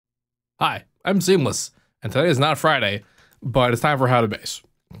Hi, I'm Seamless, and today is not Friday, but it's time for How to Bass.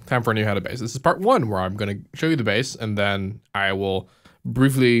 Time for a new How to Bass. This is part one, where I'm going to show you the bass, and then I will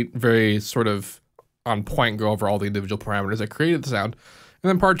briefly, very sort of on point, go over all the individual parameters that created the sound. And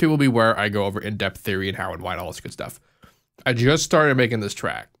then part two will be where I go over in-depth theory and how and why and all this good stuff. I just started making this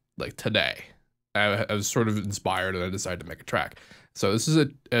track, like today. I was sort of inspired and I decided to make a track. So this is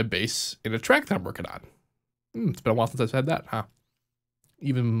a bass in a track that I'm working on. It's been a while since I've said that, huh?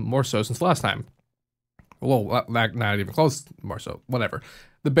 Even more so since last time. Well, not even close, more so, whatever.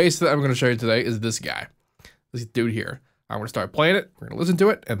 The bass that I'm going to show you today is this guy. This dude here. I'm going to start playing it, we're going to listen to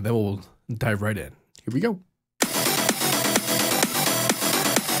it, and then we'll dive right in. Here we go.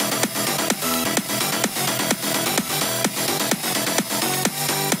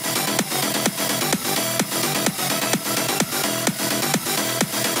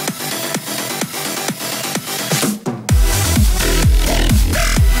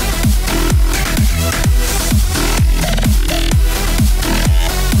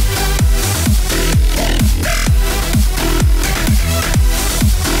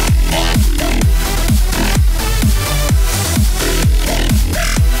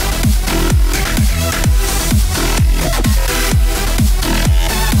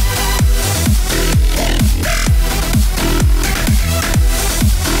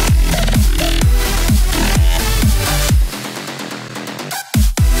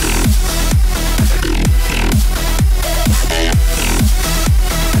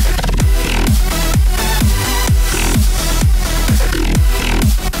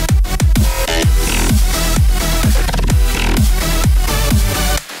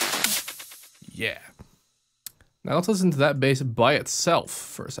 Yeah. Now let's listen to that bass by itself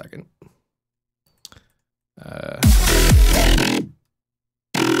for a second.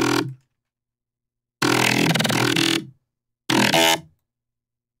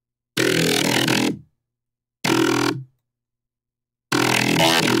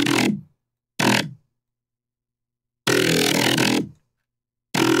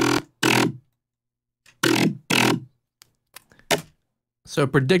 So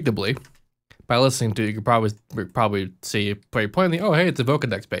predictably, by listening to it, you could probably see plainly, oh hey, it's a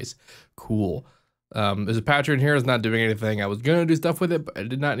Vocodex bass. Cool. There's a patcher in here, it's not doing anything. I was gonna do stuff with it, but I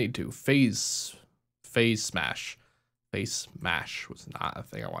did not need to. Phase smash. Phase smash was not a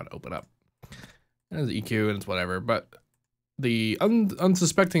thing I wanted to open up. There's EQ and it's whatever, but the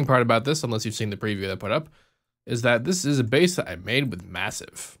unsuspecting part about this, unless you've seen the preview that I put up, is that this is a bass that I made with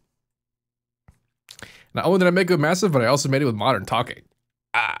Massive. Not only did I make it with Massive, but I also made it with Modern Talking.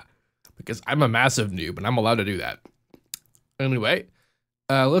 Because I'm a Massive noob and I'm allowed to do that. Anyway,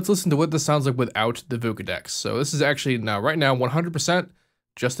 let's listen to what this sounds like without the Vocodex. So this is actually right now 100%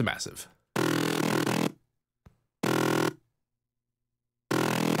 just a Massive.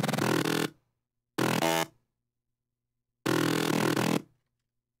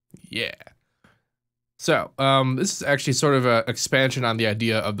 Yeah. So this is actually sort of an expansion on the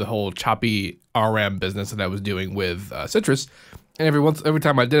idea of the whole choppy RM business that I was doing with Citrus. And every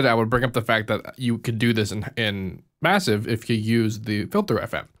time I did it, I would bring up the fact that you could do this in Massive if you use the filter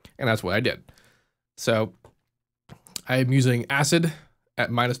FM, and that's what I did. So I'm using Acid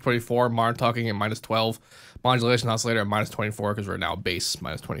at -24, Modern Talking at -12, Modulation Oscillator at -24 because we're now bass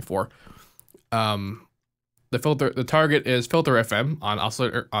 -24. The target is filter FM on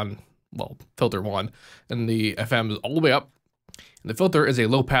oscillator filter 1, and the FM is all the way up. And the filter is a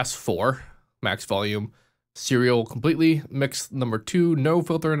low pass 4, max volume. Serial completely, mix number 2, no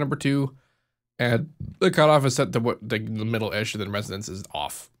filter in number 2, and the cutoff is set to what the middle-ish, and then resonance is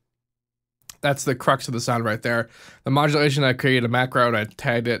off. That's the crux of the sound right there. The modulation, I created a macro and I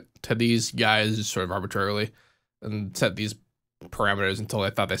tagged it to these guys sort of arbitrarily and set these parameters until I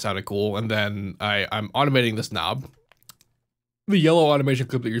thought they sounded cool, and then I'm automating this knob. The yellow automation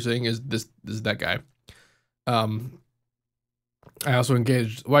clip that you're seeing is that guy. I also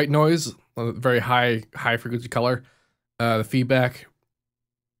engaged white noise, a very high frequency color. The feedback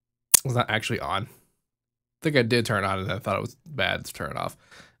was not actually on. I think I did turn it on and I thought it was bad to turn it off.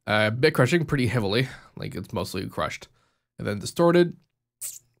 Bit crushing pretty heavily, like it's mostly crushed. And then distorted.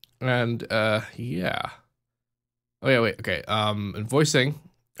 And yeah. Oh yeah, wait, okay. In voicing,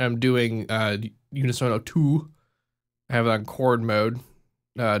 I'm doing Unisono 2. I have it on chord mode.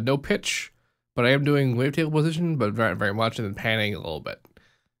 No pitch. But I am doing wavetable position, but not very much, and then panning a little bit.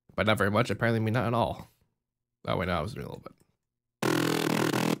 But not very much, apparently not at all. Oh wait, no, I was doing a little bit.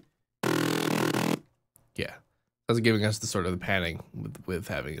 Yeah. That's giving us the sort of the panning with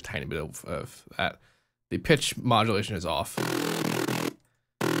having a tiny bit of that. The pitch modulation is off.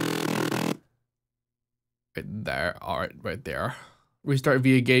 Right there, alright, right there. Restart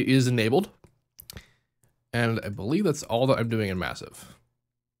via gate is enabled. And I believe that's all that I'm doing in Massive.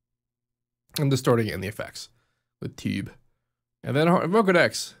 I'm distorting it in the effects with Tube. And then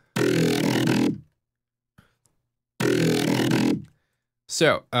Vocodex.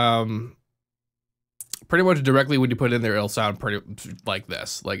 So, pretty much directly when you put it in there, it'll sound pretty like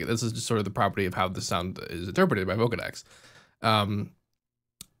this. Like, this is just sort of the property of how the sound is interpreted by Vocodex.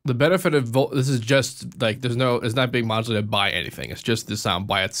 The benefit of this is just like it's not being modulated by anything. It's just the sound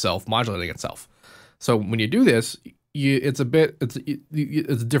by itself modulating itself. So when you do this, it's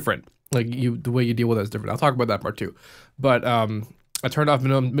different. Like the way you deal with it is different. I'll talk about that part too. But I turned off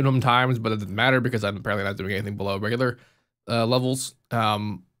minimum times, but it doesn't matter because I'm apparently not doing anything below regular levels.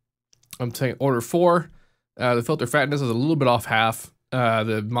 I'm saying order 4. The filter fatness is a little bit off half.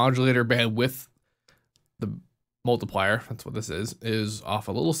 The modulator bandwidth, the multiplier, that's what this is off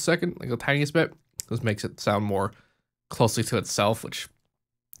a little second, like the tiniest bit. This makes it sound more closely to itself, which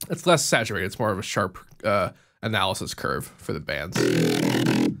it's less saturated. It's more of a sharp analysis curve for the bands.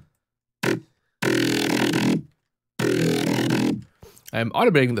 I'm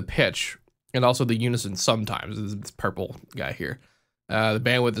automating the pitch and also the unison sometimes. This purple guy here. The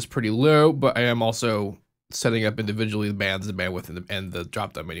bandwidth is pretty low, but I am also setting up individually the bands, the bandwidth, and the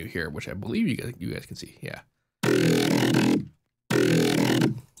drop down menu here, which I believe you guys can see. Yeah.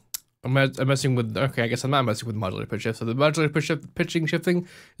 I'm messing with, okay, I guess I'm not messing with modulator pitch shift. So the modulator pitch shift, pitching shifting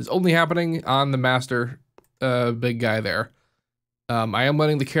is only happening on the master big guy there. I am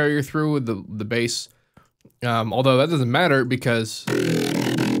letting the carrier through with the bass. Although that doesn't matter because,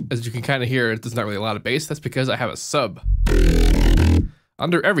 as you can kind of hear, there's not really a lot of bass. That's because I have a sub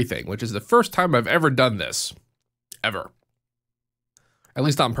under everything, which is the first time I've ever done this, ever. At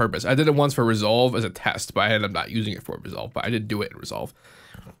least on purpose. I did it once for Resolve as a test, but I ended up not using it for Resolve, but I did do it in Resolve.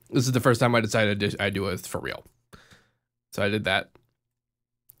 This is the first time I decided I'd do it for real. So I did that.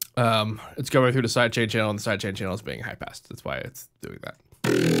 It's going through the sidechain channel, and the sidechain channel is being high passed. That's why it's doing that.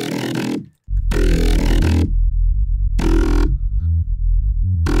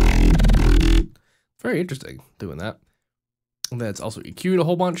 Very interesting doing that. And then it's also EQ'd a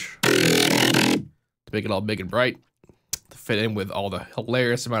whole bunch to make it all big and bright, to fit in with all the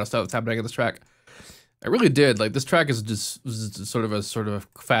hilarious amount of stuff that's happening in this track. I really did. Like, this track is just sort of a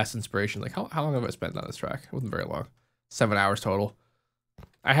fast inspiration. Like, how long have I spent on this track? It wasn't very long. 7 hours total.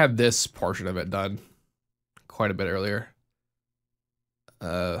 I had this portion of it done quite a bit earlier.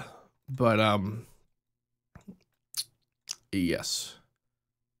 Yes.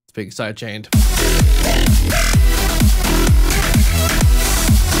 It's being sidechained.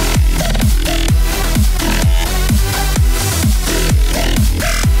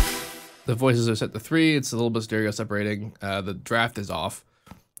 The voices are set to 3. It's a little bit stereo separating. The draft is off.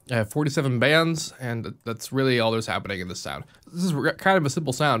 I have 47 bands, and that's really all there's happening in this sound. This is kind of a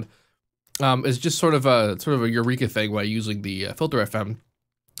simple sound. It's just sort of a eureka thing by using the filter FM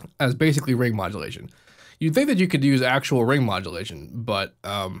as basically ring modulation. You'd think that you could use actual ring modulation, but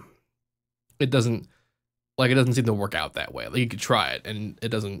it doesn't seem to work out that way. Like, you could try it, and it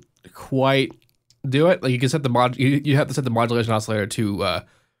doesn't quite do it. Like, you can set the you have to set the modulation oscillator to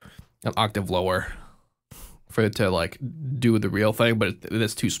an octave lower for it to like do the real thing, but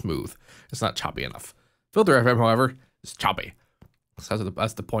it's too smooth. It's not choppy enough. Filter FM, however, is choppy. So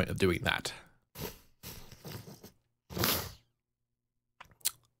that's the point of doing that.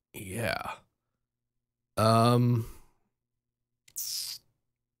 Yeah.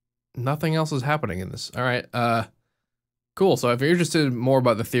 Nothing else is happening in this. All right. Cool. So if you're interested more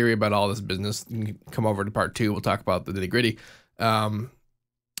about the theory about all this business, you can come over to part 2. We'll talk about the nitty gritty. I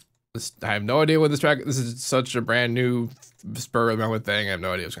have no idea what this track. This is such a brand new spur of the moment thing. I have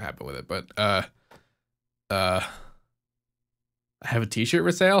no idea what's gonna happen with it. But I have a T-shirt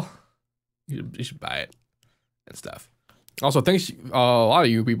for sale. You should buy it and stuff. Also, thanks a lot of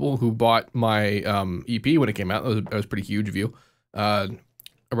you people who bought my EP when it came out. That was pretty huge of you. It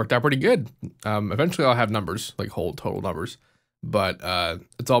worked out pretty good. Eventually, I'll have numbers, like whole total numbers, but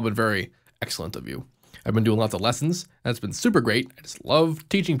it's all been very excellent of you. I've been doing lots of lessons, and it's been super great. I just love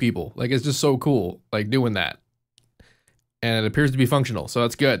teaching people. Like, it's just so cool, like, doing that. And it appears to be functional, so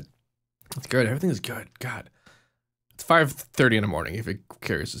that's good. That's good. Everything is good. God. It's 5:30 in the morning, if you're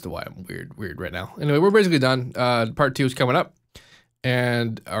curious as to why I'm weird right now. Anyway, we're basically done. Part 2 is coming up,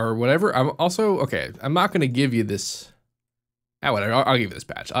 or whatever. I'm also, okay, I'm not going to give you this. Whatever, I'll give you this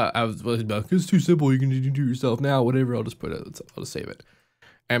patch. I was like, it's too simple, you can do it yourself now, whatever, I'll just put it, I'll just save it.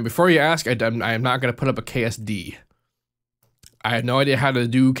 And before you ask, I am not going to put up a KSD. I have no idea how to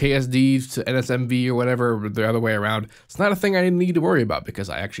do KSD to NSMV or whatever, the other way around. It's not a thing I need to worry about because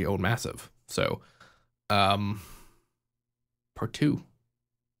I actually own Massive. So, part part 2.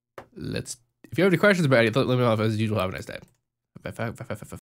 If you have any questions about it, let me know. As usual, have a nice day.